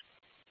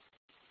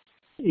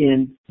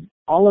 And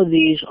all of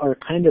these are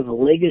kind of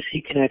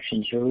legacy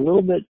connections.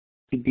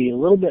 You'd be a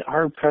little bit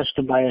hard pressed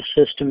to buy a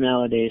system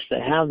nowadays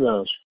that have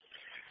those.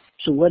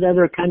 So what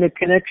other kind of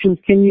connections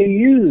can you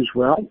use?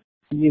 Well,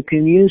 you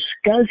can use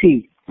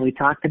SCSI. We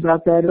talked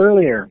about that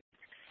earlier.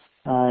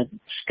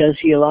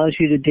 SCSI allows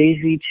you to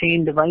daisy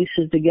chain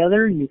devices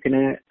together. You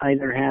can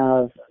either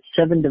have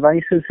 7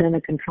 devices and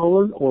a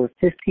controller or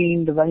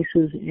 15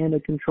 devices and a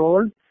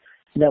controller.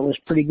 That was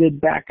pretty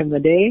good back in the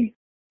day.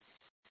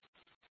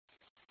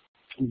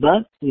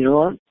 But, you know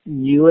what?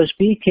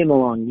 USB came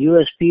along.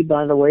 USB,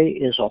 by the way,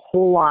 is a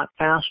whole lot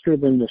faster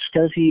than the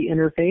SCSI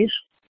interface,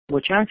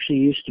 which actually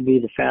used to be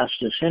the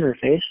fastest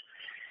interface.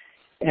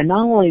 And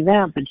not only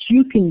that, but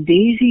you can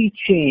daisy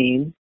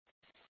chain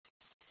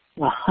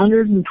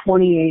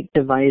 128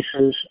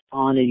 devices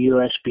on a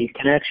USB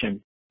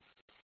connection.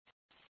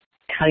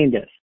 Kind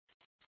of.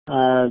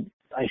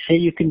 I say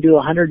you can do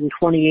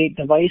 128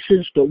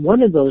 devices, but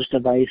one of those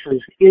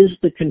devices is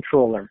the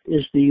controller,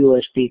 is the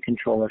USB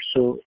controller.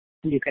 So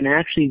you can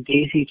actually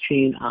daisy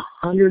chain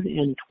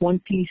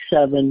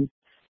 127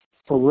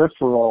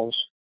 peripherals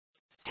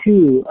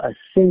to a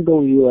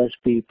single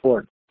USB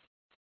port.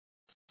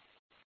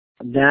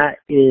 That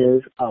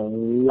is a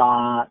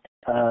lot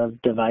of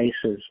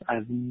devices.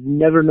 I've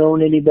never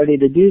known anybody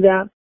to do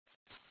that,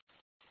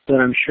 but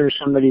I'm sure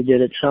somebody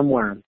did it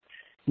somewhere.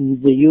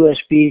 The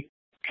USB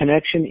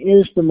connection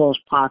is the most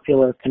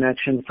popular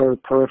connection for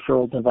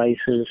peripheral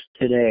devices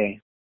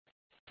today.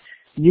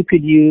 You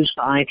could use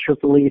the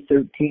IEEE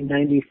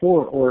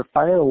 1394 or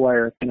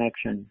FireWire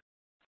connection.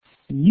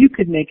 You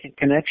could make a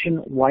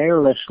connection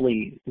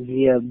wirelessly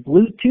via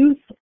Bluetooth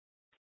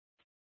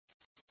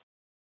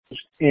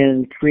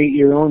and create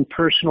your own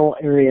personal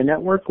area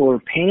network or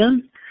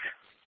PAN.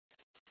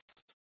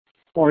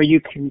 Or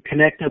you can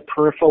connect a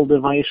peripheral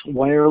device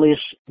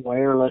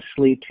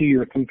wirelessly to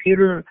your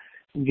computer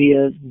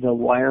via the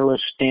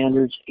wireless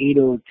standards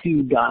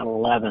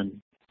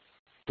 802.11.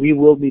 We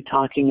will be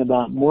talking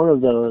about more of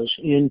those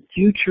in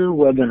future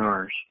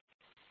webinars.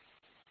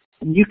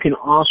 You can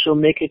also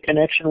make a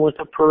connection with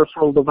a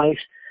peripheral device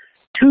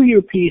to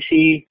your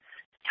PC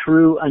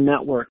through a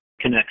network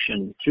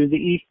connection,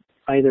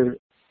 either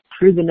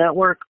through the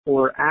network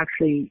or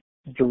actually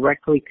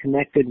directly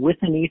connected with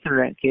an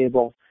Ethernet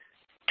cable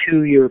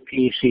to your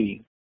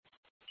PC.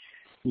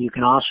 You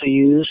can also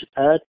use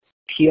a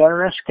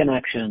TRS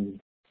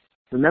connection.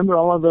 Remember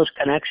all of those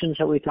connections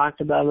that we talked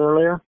about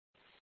earlier?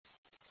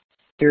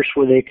 Here's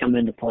where they come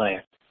into play.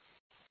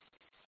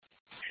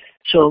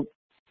 So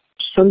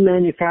some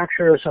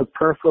manufacturers of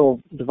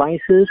peripheral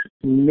devices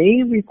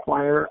may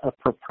require a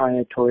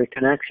proprietary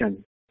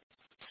connection.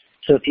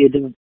 So if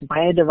you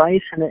buy a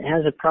device and it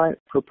has a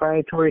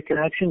proprietary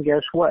connection,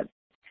 guess what?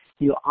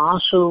 You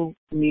also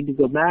need to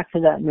go back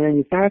to that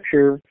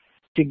manufacturer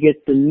to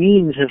get the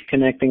means of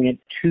connecting it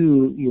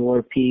to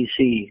your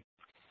PC.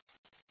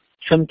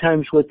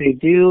 Sometimes what they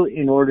do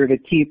in order to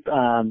keep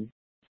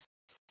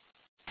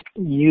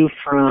you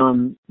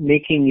from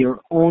making your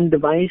own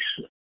device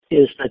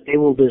is that they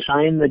will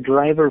design the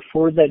driver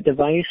for that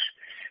device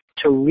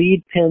to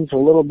read pins a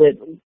little bit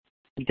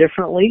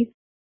differently.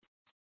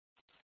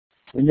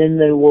 And then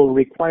they will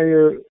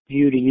require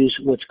you to use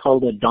what's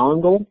called a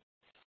dongle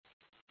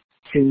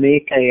to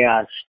make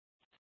a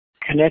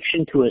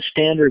connection to a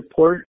standard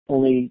port,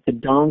 only the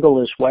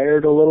dongle is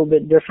wired a little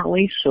bit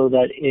differently so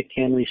that it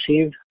can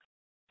receive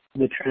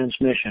the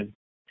transmission.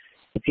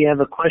 If you have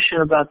a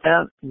question about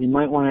that, you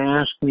might want to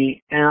ask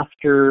me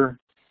after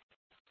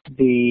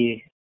the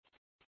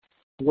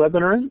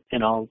webinar,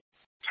 and I'll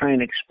try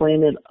and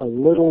explain it a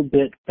little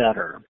bit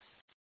better.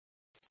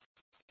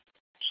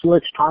 So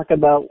let's talk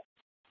about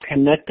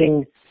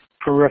connecting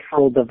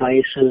peripheral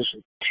devices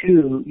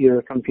to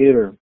your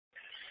computer.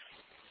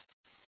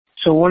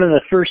 So one of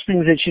the first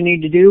things that you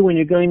need to do when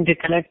you're going to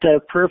connect a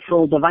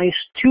peripheral device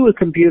to a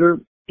computer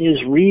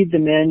is read the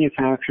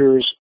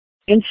manufacturer's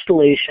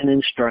installation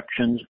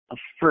instructions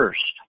first.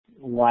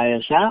 Why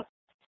is that?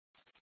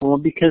 Well,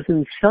 because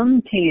in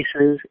some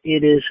cases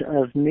it is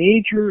of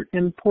major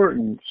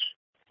importance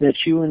that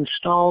you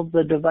install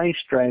the device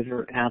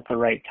driver at the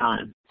right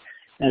time.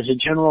 As a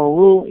general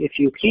rule, if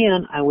you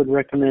can, I would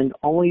recommend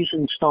always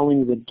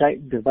installing the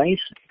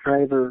device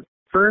driver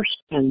first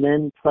and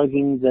then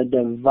plugging the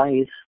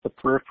device, the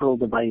peripheral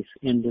device,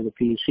 into the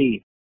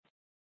PC.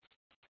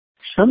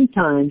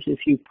 Sometimes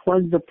if you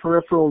plug the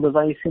peripheral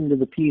device into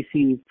the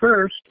PC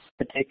first,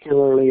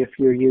 particularly if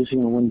you're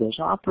using a Windows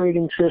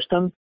operating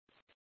system,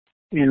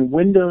 and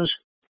Windows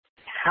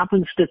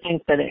happens to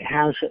think that it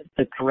has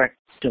the correct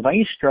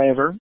device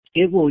driver,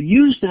 it will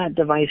use that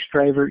device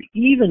driver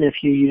even if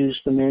you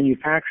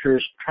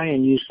try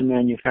and use the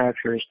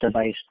manufacturer's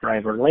device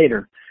driver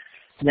later.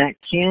 That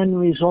can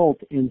result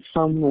in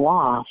some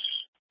loss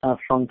of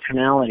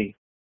functionality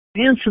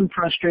and some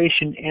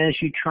frustration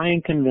as you try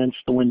and convince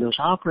the Windows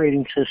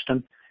operating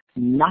system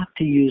not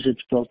to use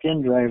its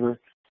built-in driver,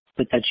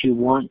 but that you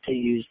want to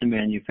use the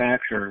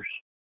manufacturer's.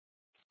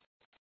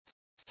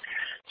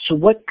 So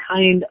what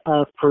kind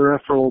of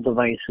peripheral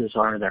devices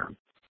are there?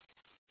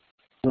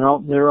 Well,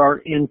 there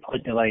are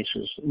input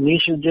devices. And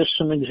these are just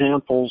some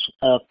examples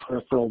of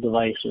peripheral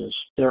devices.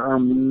 There are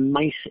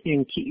mice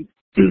and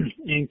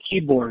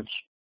keyboards,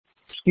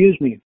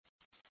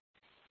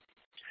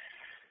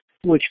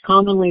 which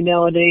commonly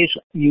nowadays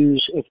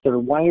use, if they're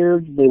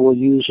wired, they will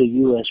use a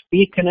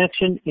USB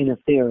connection, and if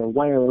they are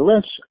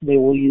wireless, they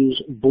will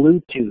use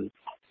Bluetooth.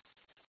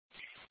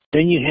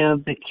 Then you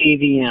have the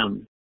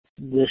KVM.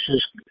 This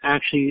is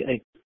actually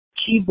a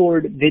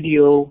keyboard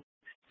video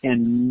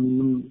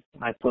and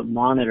I put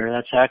monitor.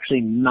 That's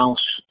actually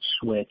mouse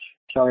switch.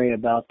 Sorry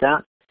about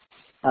that.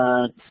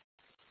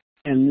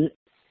 And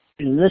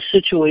in this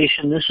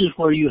situation, this is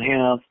where you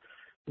have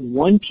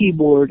one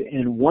keyboard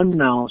and one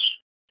mouse,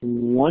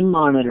 one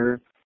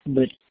monitor,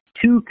 but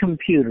two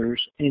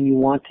computers, and you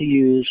want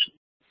to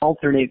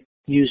alternate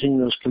using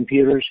those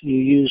computers. You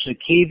use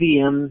a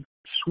KVM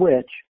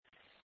switch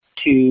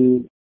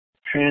to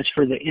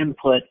transfer the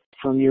input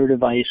from your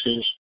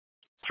devices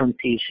from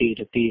PC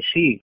to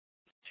PC.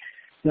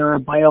 There are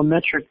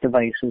biometric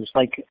devices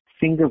like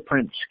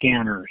fingerprint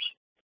scanners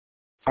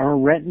or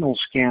retinal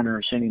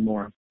scanners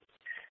anymore.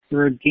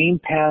 There are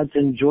gamepads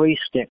and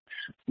joysticks.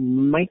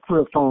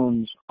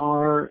 Microphones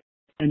are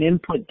an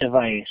input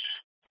device.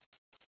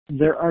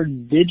 There are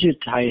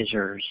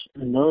digitizers,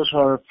 and those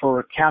are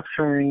for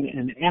capturing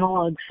an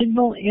analog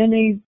signal in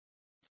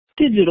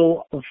a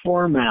digital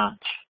format.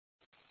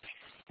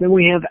 Then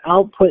we have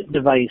output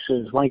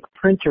devices like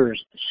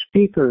printers,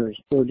 speakers,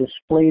 or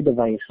display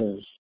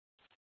devices.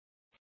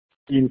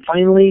 And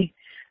finally,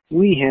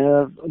 we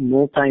have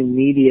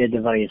multimedia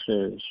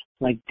devices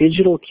like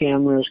digital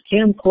cameras,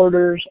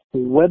 camcorders,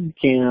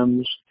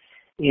 webcams,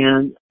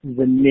 and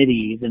the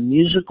MIDI, the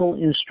musical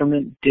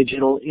instrument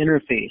digital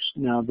interface.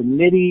 Now, the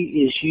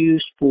MIDI is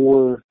used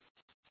for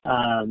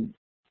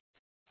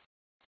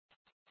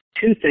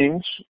two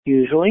things,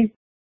 usually.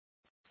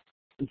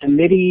 The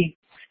MIDI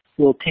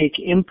will take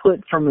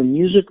input from a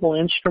musical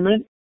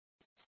instrument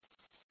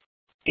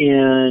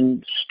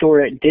and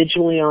store it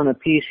digitally on a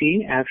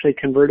PC, actually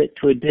convert it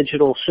to a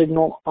digital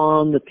signal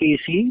on the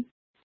PC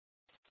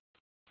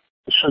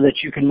so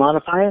that you can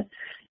modify it.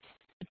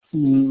 A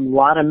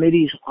lot of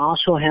MIDIs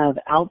also have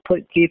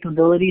output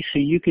capability, so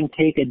you can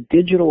take a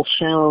digital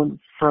sound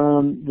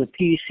from the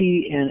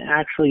PC and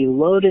actually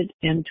load it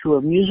into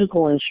a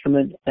musical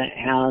instrument that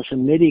has a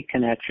MIDI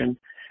connection.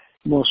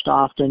 Most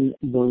often,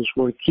 those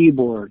were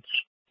keyboards.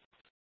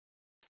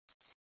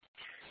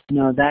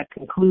 Now that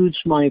concludes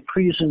my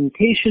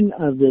presentation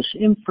of this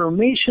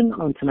information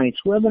on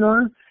tonight's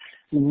webinar.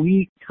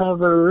 We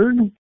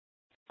covered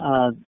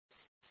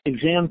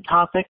exam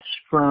topics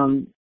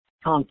from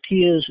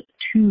CompTIA's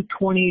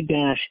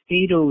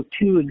 220-802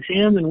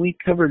 exam, and we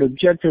covered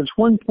objectives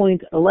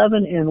 1.11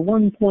 and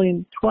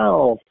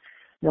 1.12.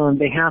 Now, on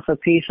behalf of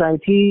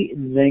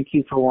PaceIT, thank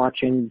you for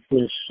watching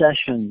this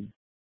session.